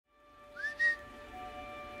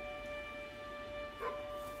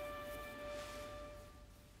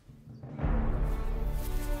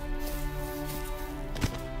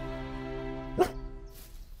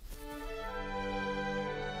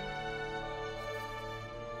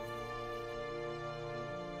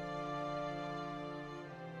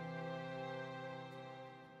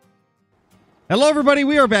Hello everybody,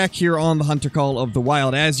 we are back here on the Hunter Call of the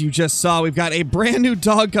Wild. As you just saw, we've got a brand new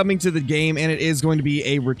dog coming to the game, and it is going to be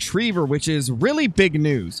a retriever, which is really big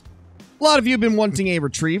news. A lot of you have been wanting a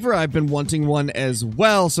retriever. I've been wanting one as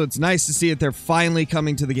well, so it's nice to see that they're finally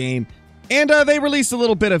coming to the game. And they released a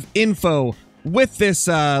little bit of info with this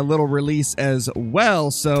little release as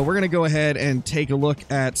well, so we're going to go ahead and take a look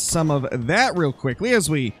at some of that real quickly as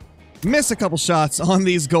we miss a couple shots on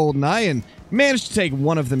these Goldeneye and manage to take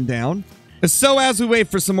one of them down. So as we wait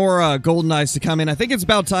for some more Goldeneyes to come in, I think it's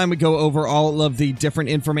about time we go over all of the different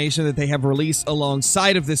information that they have released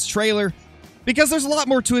alongside of this trailer, because there's a lot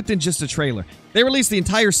more to it than just a trailer. They released the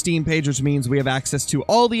entire Steam page, which means we have access to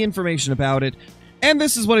all the information about it, and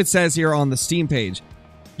this is what it says here on the Steam page.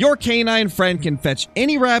 Your canine friend can fetch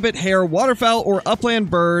any rabbit, hare, waterfowl, or upland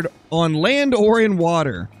bird on land or in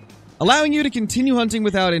water, allowing you to continue hunting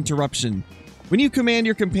without interruption. When you command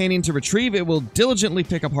your companion to retrieve, it will diligently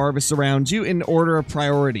pick up harvests around you in order of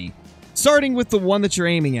priority, starting with the one that you're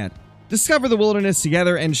aiming at. Discover the wilderness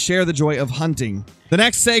together and share the joy of hunting. The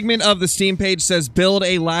next segment of the Steam page says, build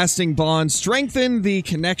a lasting bond, strengthen the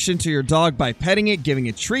connection to your dog by petting it, giving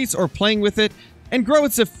it treats, or playing with it, and grow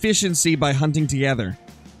its efficiency by hunting together.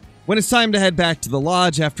 When it's time to head back to the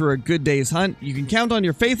lodge after a good day's hunt, you can count on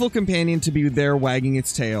your faithful companion to be there wagging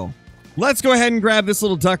its tail. Let's go ahead and grab this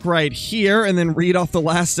little duck right here and then read off the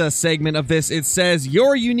last segment of this. It says,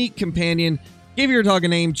 your unique companion, give your dog a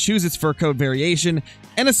name, choose its fur coat variation,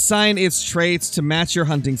 and assign its traits to match your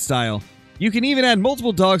hunting style. You can even add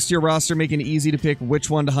multiple dogs to your roster, making it easy to pick which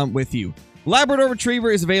one to hunt with you. Labrador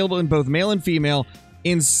Retriever is available in both male and female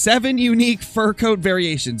in 7 unique fur coat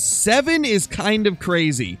variations. 7 is kind of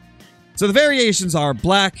crazy. So the variations are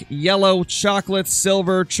black, yellow, chocolate,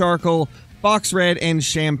 silver, charcoal, fox red, and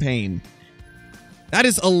champagne. That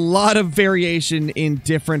is a lot of variation in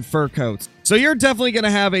different fur coats. So you're definitely going to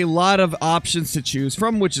have a lot of options to choose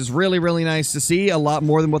from, which is really, really nice to see. A lot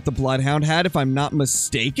more than what the Bloodhound had, if I'm not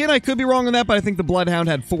mistaken. I could be wrong on that, but I think the Bloodhound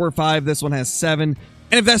had 4 or 5. This one has 7.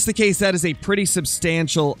 And if that's the case, that is a pretty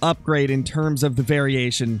substantial upgrade in terms of the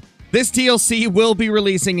variation. This DLC will be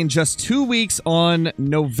releasing in just 2 weeks on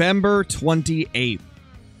November 28th.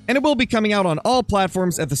 And it will be coming out on all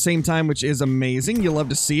platforms at the same time, which is amazing. You'll love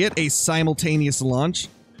to see it. A simultaneous launch.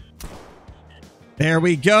 There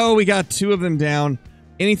we go. We got 2 of them down.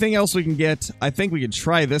 Anything else we can get? I think we could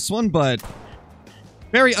try this one, but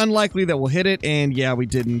very unlikely that we'll hit it. And yeah, we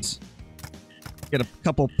didn't. Get a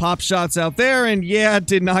couple pop shots out there, and yeah,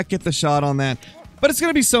 did not get the shot on that. But it's going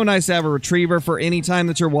to be so nice to have a retriever for any time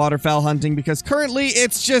that you're waterfowl hunting, because currently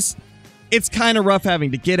it's kind of rough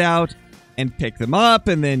having to get out and pick them up,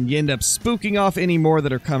 and then you end up spooking off any more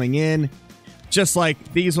that are coming in. Just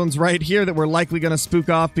like these ones right here that we're likely going to spook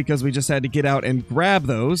off because we just had to get out and grab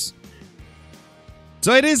those.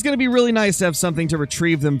 So it is going to be really nice to have something to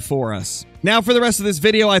retrieve them for us. Now for the rest of this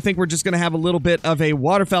video, I think we're just going to have a little bit of a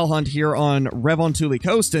waterfowl hunt here on Revontuli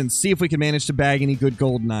Coast and see if we can manage to bag any good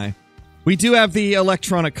Goldeneye. We do have the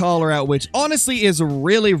electronic collar out, which honestly is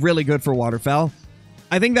really, really good for waterfowl.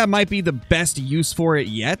 I think that might be the best use for it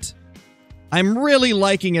yet. I'm really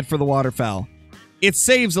liking it for the waterfowl. It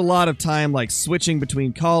saves a lot of time, like switching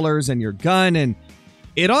between collars and your gun, and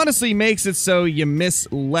it honestly makes it so you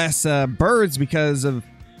miss less birds because of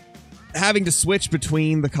having to switch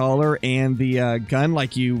between the collar and the gun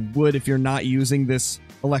like you would if you're not using this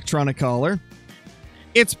electronic collar.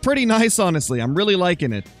 It's pretty nice, honestly. I'm really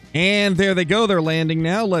liking it. And there they go. They're landing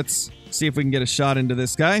now. Let's see if we can get a shot into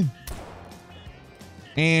this guy.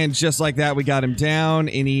 And just like that, we got him down.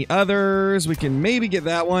 Any others? We can maybe get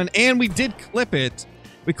that one. And we did clip it.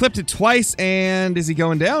 We clipped it twice, and is he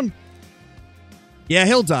going down? Yeah,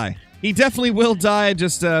 he'll die. He definitely will die,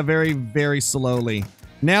 just very, very slowly.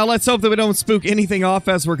 Now, let's hope that we don't spook anything off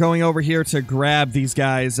as we're going over here to grab these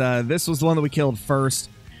guys. This was the one that we killed first.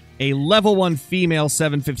 A level 1 female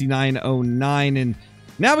 75909, and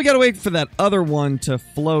now we gotta wait for that other one to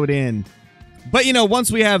float in. But, you know,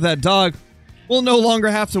 once we have that dog, we'll no longer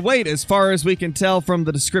have to wait. As far as we can tell from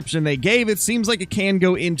the description they gave, it seems like it can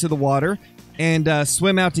go into the water and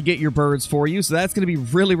swim out to get your birds for you. So that's going to be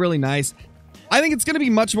really, really nice. I think it's going to be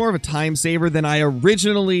much more of a time saver than I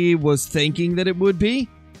originally was thinking that it would be.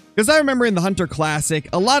 Because I remember in the Hunter Classic,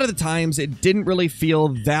 a lot of the times it didn't really feel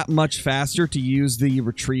that much faster to use the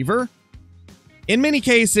retriever. In many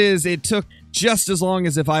cases, it took just as long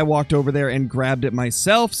as if I walked over there and grabbed it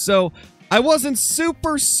myself. So I wasn't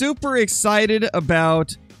super, super excited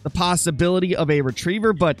about the possibility of a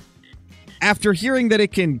retriever, but after hearing that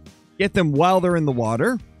it can get them while they're in the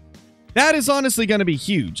water, that is honestly going to be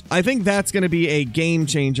huge. I think that's going to be a game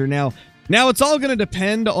changer. Now it's all going to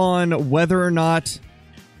depend on whether or not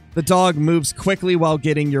the dog moves quickly while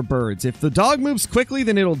getting your birds. If the dog moves quickly,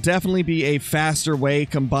 then it'll definitely be a faster way,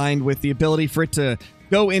 combined with the ability for it to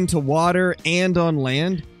go into water and on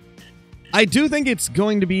land. I do think it's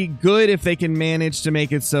going to be good if they can manage to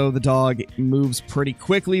make it so the dog moves pretty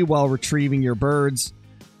quickly while retrieving your birds.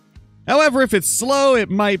 However, if it's slow, it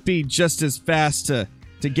might be just as fast to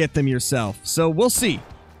get them yourself. So we'll see.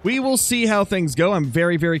 We will see how things go. I'm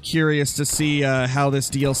very, very curious to see how this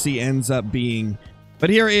DLC ends up being. But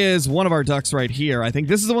here is one of our ducks right here. I think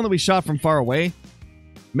this is the one that we shot from far away.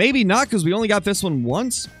 Maybe not, because we only got this one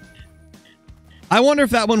once. I wonder if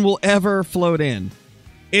that one will ever float in.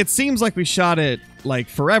 It seems like we shot it, like,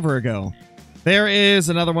 forever ago. There is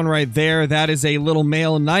another one right there. That is a little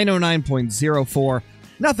male 909.04.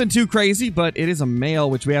 Nothing too crazy, but it is a male,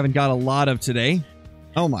 which we haven't got a lot of today.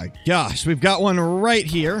 Oh my gosh, we've got one right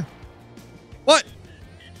here. What?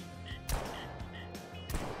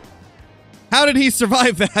 How did he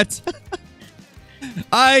survive that?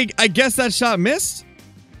 I guess that shot missed?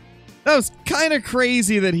 That was kind of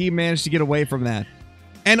crazy that he managed to get away from that.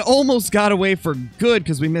 And almost got away for good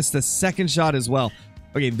because we missed the second shot as well.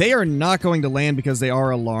 Okay, they are not going to land because they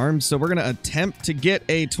are alarmed. So we're going to attempt to get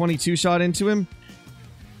a 22 shot into him.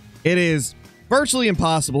 It is virtually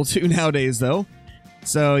impossible to nowadays, though.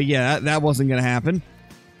 So yeah, that wasn't going to happen.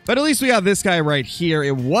 But at least we got this guy right here.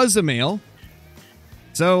 It was a male.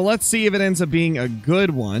 So let's see if it ends up being a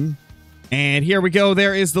good one. And here we go.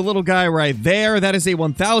 There is the little guy right there. That is a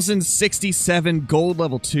 1067 gold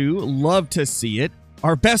level 2. Love to see it.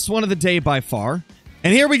 Our best one of the day by far.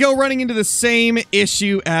 And here we go, running into the same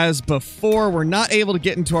issue as before. We're not able to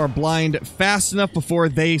get into our blind fast enough before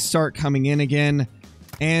they start coming in again.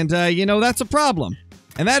 And, you know, that's a problem.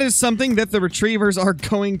 And that is something that the retrievers are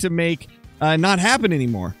going to make not happen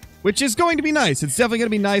anymore. Which is going to be nice. It's definitely going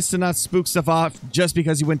to be nice to not spook stuff off just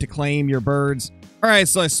because you went to claim your birds. Alright,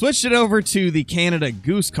 so I switched it over to the Canada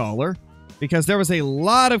goose caller because there was a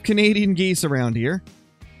lot of Canadian geese around here.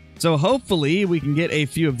 So hopefully we can get a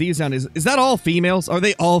few of these down. Is that all females? Are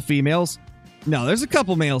they all females? No, there's a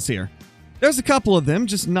couple males here. There's a couple of them,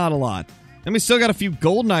 just not a lot. And we still got a few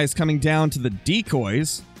golden eyes coming down to the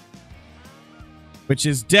decoys, which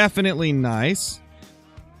is definitely nice.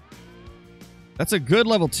 That's a good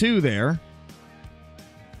level 2 there.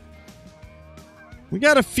 We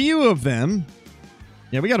got a few of them.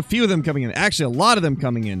 Yeah, we got a few of them coming in. Actually, a lot of them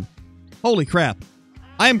coming in. Holy crap.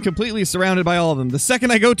 I am completely surrounded by all of them. The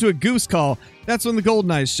second I go to a goose call, that's when the golden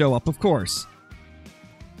eyes show up, of course.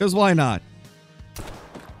 Because why not?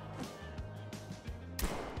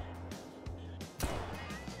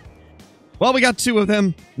 Well, we got 2 of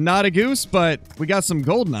them. Not a goose, but we got some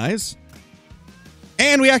golden eyes.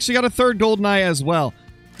 And we actually got a 3rd golden eye as well.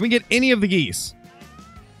 Can we get any of the geese?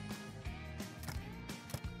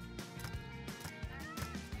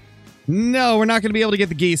 No, we're not going to be able to get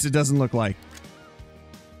the geese, it doesn't look like.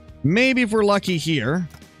 Maybe if we're lucky here.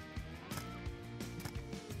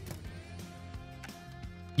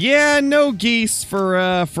 Yeah, no geese for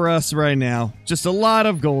us right now. Just a lot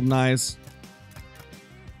of golden eyes.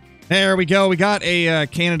 There we go. We got a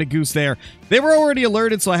Canada goose there. They were already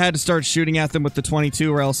alerted, so I had to start shooting at them with the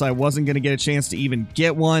 22, or else I wasn't going to get a chance to even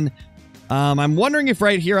get one. I'm wondering if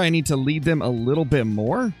right here I need to lead them a little bit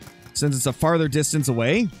more, since it's a farther distance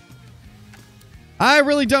away. I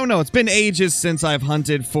really don't know. It's been ages since I've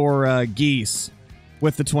hunted for geese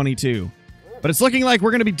with the 22. But it's looking like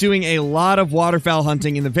we're going to be doing a lot of waterfowl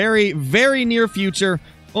hunting in the very, very near future.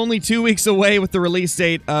 Only 2 weeks away with the release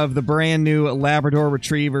date of the brand new Labrador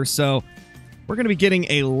Retriever. So we're going to be getting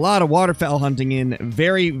a lot of waterfowl hunting in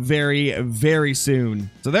very, very, very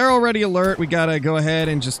soon. So they're already alert. We got to go ahead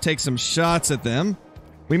and just take some shots at them.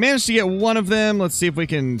 We managed to get one of them. Let's see if we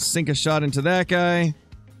can sink a shot into that guy.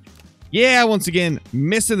 Yeah, once again,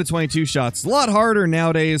 missing the 22 shots. A lot harder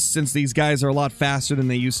nowadays since these guys are a lot faster than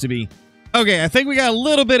they used to be. Okay, I think we got a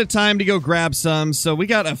little bit of time to go grab some. So we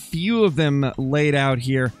got a few of them laid out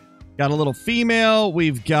here. Got a little female.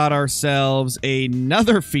 We've got ourselves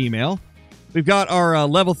another female. We've got our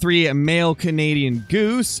level 3 male Canadian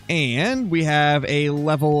goose. And we have a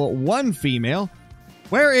level 1 female.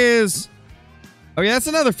 Where is... Oh yeah, that's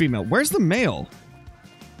another female. Where's the male?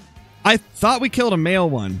 I thought we killed a male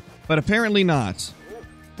one, but apparently not.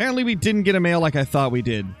 Apparently we didn't get a male like I thought we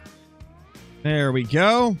did. There we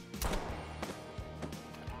go.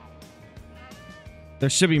 There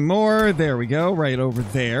should be more. There we go. Right over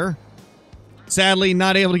there. Sadly,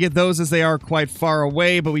 not able to get those as they are quite far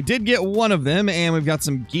away, but we did get one of them, and we've got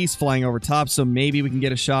some geese flying over top, so maybe we can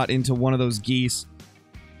get a shot into one of those geese.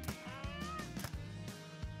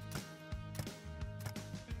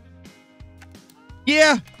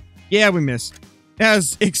 Yeah, we missed.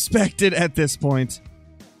 as expected at this point.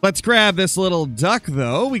 Let's grab this little duck,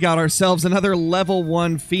 though. We got ourselves another level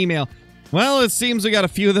 1 female. Well, it seems we got a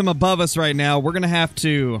few of them above us right now. We're going to have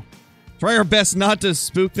to try our best not to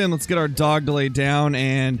spook them. Let's get our dog to lay down,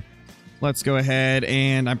 and let's go ahead.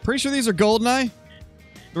 And I'm pretty sure these are goldeneye.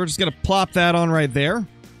 We're just going to plop that on right there.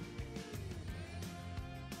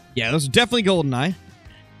 Yeah, those are definitely goldeneye.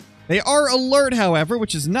 They are alert, however,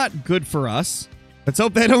 which is not good for us. Let's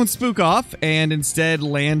hope they don't spook off and instead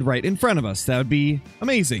land right in front of us. That would be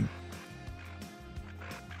amazing.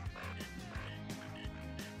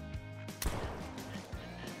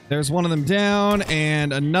 There's one of them down,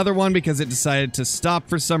 and another one because it decided to stop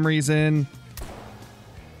for some reason.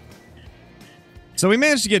 So we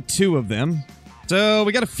managed to get 2 of them. So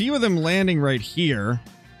we got a few of them landing right here.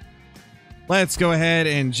 Let's go ahead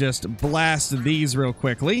and just blast these real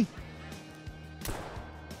quickly.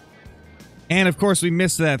 And of course we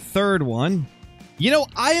missed that 3rd one. You know,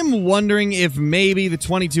 I am wondering if maybe the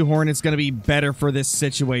 22 Hornet's going to be better for this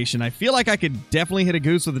situation. I feel like I could definitely hit a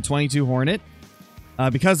goose with the 22 Hornet.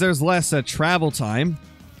 Because there's less travel time.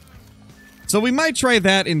 So we might try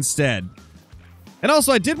that instead. And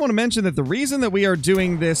also, I did want to mention that the reason that we are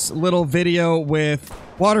doing this little video with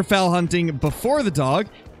waterfowl hunting before the dog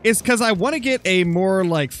is because I want to get a more,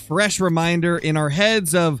 like, fresh reminder in our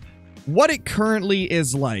heads of what it currently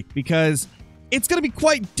is like. Because it's going to be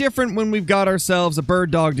quite different when we've got ourselves a bird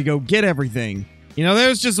dog to go get everything. You know,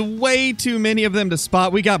 there's just way too many of them to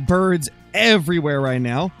spot. We got birds everywhere right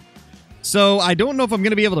now. So I don't know if I'm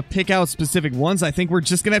going to be able to pick out specific ones. I think we're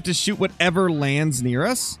just going to have to shoot whatever lands near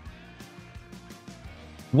us.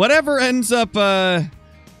 Whatever ends up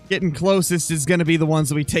getting closest is going to be the ones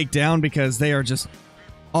that we take down because they are just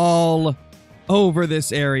all over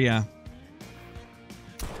this area.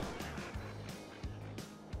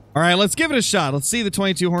 All right, let's give it a shot. Let's see the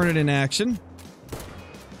 22 Hornet in action.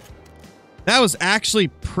 That was actually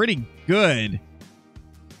pretty good.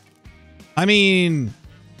 I mean,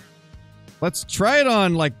 let's try it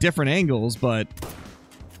on, like, different angles, but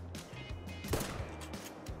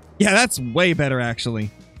yeah, that's way better, actually.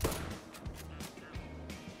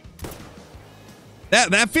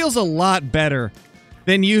 That feels a lot better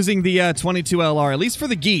than using the 22 LR, at least for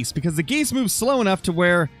the geese, because the geese move slow enough to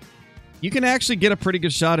where you can actually get a pretty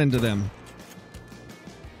good shot into them.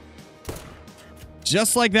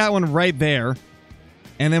 Just like that one right there.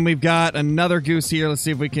 And then we've got another goose here. Let's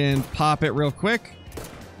see if we can pop it real quick.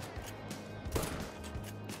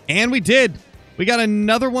 And we did. We got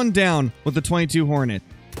another one down with the 22 Hornet.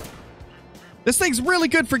 This thing's really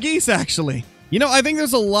good for geese, actually. You know, I think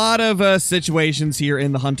there's a lot of situations here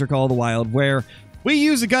in the Hunter Call of the Wild where we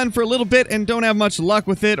use a gun for a little bit and don't have much luck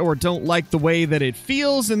with it or don't like the way that it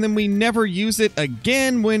feels, and then we never use it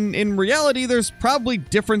again, when in reality there's probably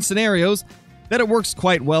different scenarios that it works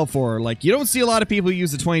quite well for. Like, you don't see a lot of people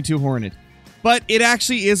use the 22 Hornet, but it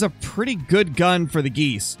actually is a pretty good gun for the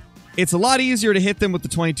geese. It's a lot easier to hit them with the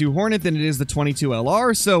 22 Hornet than it is the 22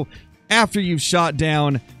 LR, so after you've shot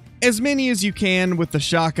down as many as you can with the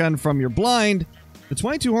shotgun from your blind, the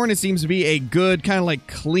 22 Hornet seems to be a good kind of like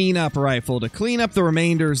cleanup rifle to clean up the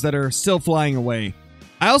remainders that are still flying away.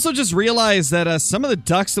 I also just realized that some of the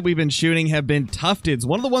ducks that we've been shooting have been tufteds.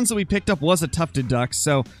 One of the ones that we picked up was a tufted duck,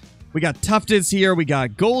 so we got tufteds here, we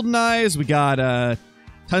got golden eyes, we got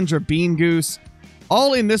tundra bean goose,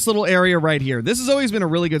 all in this little area right here. This has always been a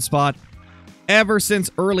really good spot ever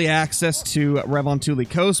since early access to Revontuli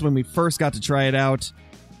Coast when we first got to try it out.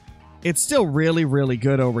 It's still really, really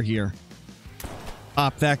good over here.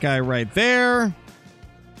 Pop that guy right there.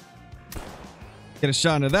 Get a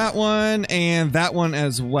shot into that one, and that one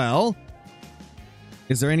as well.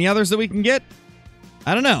 Is there any others that we can get?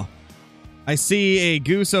 I don't know. I see a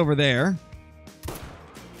goose over there.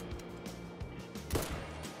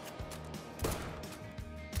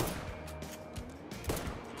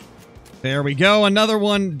 There we go. Another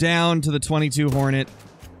one down to the 22 Hornet.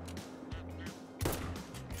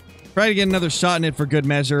 Try to get another shot in it for good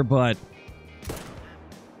measure, but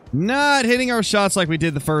not hitting our shots like we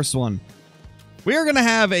did the first one. We are going to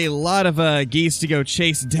have a lot of geese to go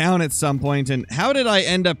chase down at some point, and how did I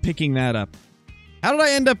end up picking that up? How did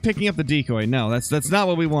I end up picking up the decoy? No, that's not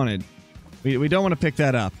what we wanted. We don't want to pick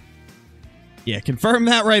that up. Yeah, confirm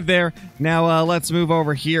that right there. Now let's move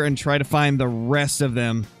over here and try to find the rest of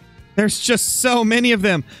them. There's just so many of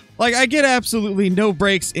them. Like, I get absolutely no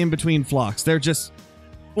breaks in between flocks. They're just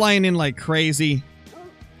flying in like crazy.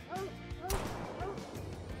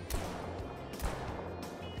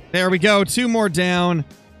 There we go. 2 more down.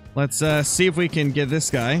 Let's see if we can get this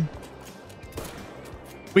guy.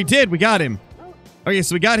 We did. We got him. Okay,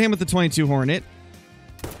 so we got him with the 22 Hornet.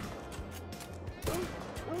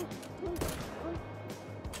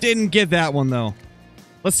 Didn't get that one, though.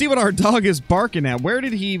 Let's see what our dog is barking at. Where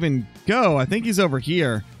did he even go? I think he's over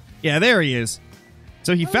here. Yeah, there he is.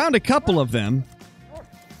 So he found a couple of them.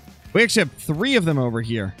 We actually have 3 of them over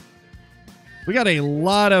here. We got a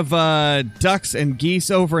lot of ducks and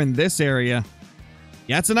geese over in this area.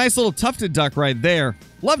 Yeah, it's a nice little tufted duck right there.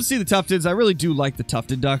 Love to see the tufteds. I really do like the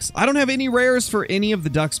tufted ducks. I don't have any rares for any of the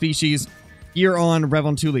duck species here on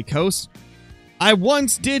Revontuli Coast. I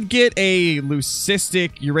once did get a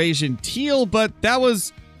leucistic Eurasian teal, but that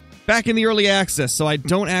was back in the early access, so I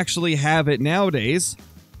don't actually have it nowadays.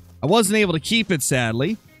 I wasn't able to keep it,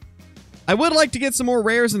 sadly. I would like to get some more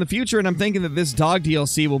rares in the future, and I'm thinking that this dog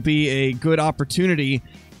DLC will be a good opportunity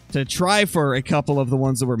to try for a couple of the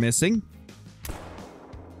ones that we're missing.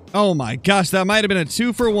 Oh my gosh, that might have been a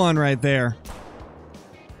 2-for-1 right there.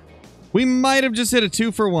 We might have just hit a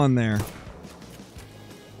 2-for-1 there.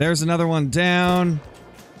 There's another one down.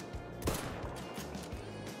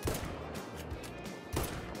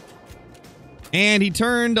 And he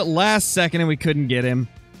turned last second and we couldn't get him.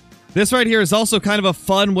 This right here is also kind of a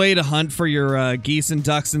fun way to hunt for your geese and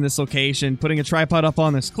ducks in this location. Putting a tripod up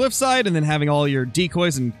on this cliffside and then having all your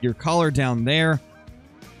decoys and your collar down there.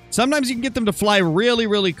 Sometimes you can get them to fly really,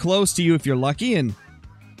 really close to you if you're lucky, and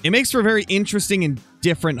it makes for a very interesting and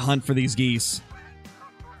different hunt for these geese.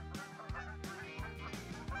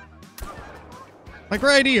 Like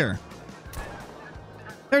right here.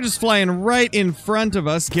 They're just flying right in front of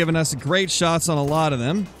us, giving us great shots on a lot of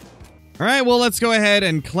them. Alright, well, let's go ahead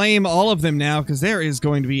and claim all of them now, because there is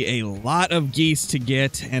going to be a lot of geese to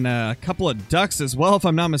get, and a couple of ducks as well, if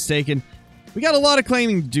I'm not mistaken. We got a lot of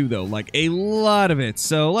claiming to do, though, like a lot of it.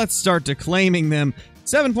 So let's start to claiming them.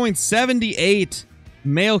 7.78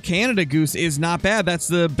 male Canada goose is not bad. That's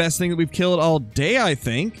the best thing that we've killed all day, I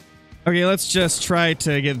think. Okay, let's just try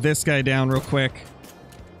to get this guy down real quick.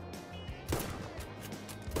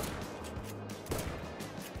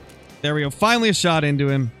 There we go. Finally a shot into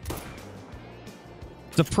him.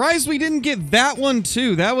 Surprised we didn't get that one,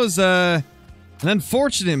 too. That was, an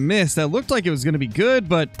unfortunate miss. That looked like it was going to be good,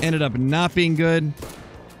 but ended up not being good.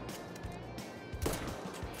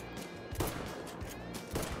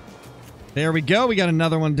 There we go. We got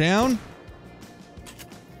another one down.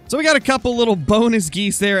 So we got a couple little bonus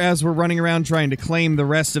geese there as we're running around trying to claim the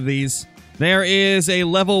rest of these. There is a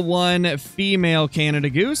level 1 female Canada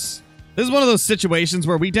goose. This is one of those situations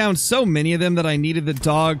where we downed so many of them that I needed the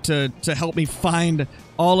dog to help me find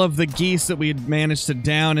all of the geese that we had managed to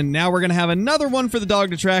down, and now we're going to have another one for the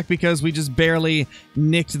dog to track because we just barely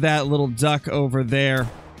nicked that little duck over there.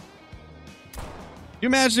 Can you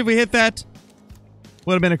imagine if we hit that?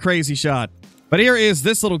 Would have been a crazy shot. But here is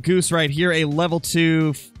this little goose right here, a level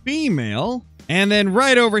 2 female. And then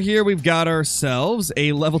right over here, we've got ourselves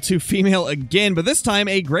a level 2 female again, but this time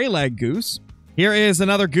a gray lag goose. Here is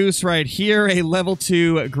another goose right here, a level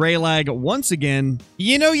 2 gray lag once again.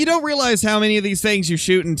 You know, you don't realize how many of these things you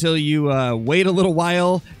shoot until you wait a little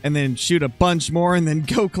while and then shoot a bunch more and then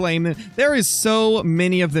go claim them. There is so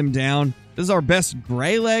many of them down. This is our best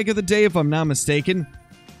gray lag of the day, if I'm not mistaken.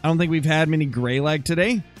 I don't think we've had many gray lag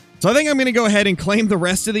today. So I think I'm going to go ahead and claim the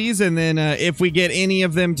rest of these, and then if we get any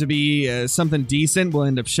of them to be something decent, we'll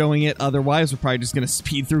end up showing it. Otherwise, we're probably just going to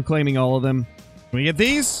speed through claiming all of them. Can we get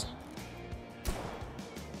these?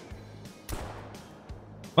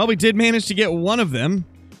 Well, we did manage to get one of them.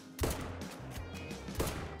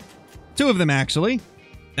 2 of them, actually.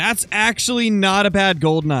 That's actually not a bad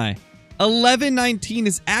goldeneye. 1119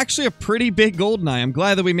 is actually a pretty big goldeneye. I'm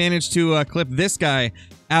glad that we managed to clip this guy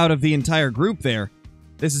out of the entire group there.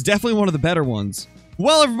 This is definitely one of the better ones.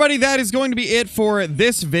 Well, everybody, that is going to be it for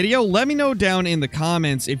this video. Let me know down in the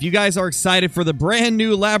comments if you guys are excited for the brand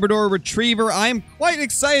new Labrador Retriever. I am quite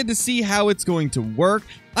excited to see how it's going to work.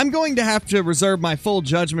 I'm going to have to reserve my full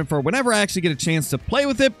judgment for whenever I actually get a chance to play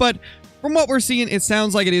with it, but from what we're seeing, it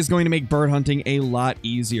sounds like it is going to make bird hunting a lot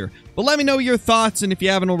easier. But let me know your thoughts, and if you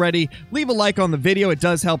haven't already, leave a like on the video. It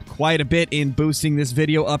does help quite a bit in boosting this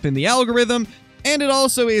video up in the algorithm, and it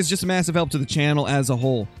also is just a massive help to the channel as a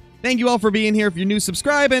whole. Thank you all for being here. If you're new,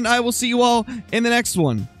 subscribe, and I will see you all in the next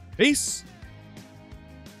one. Peace.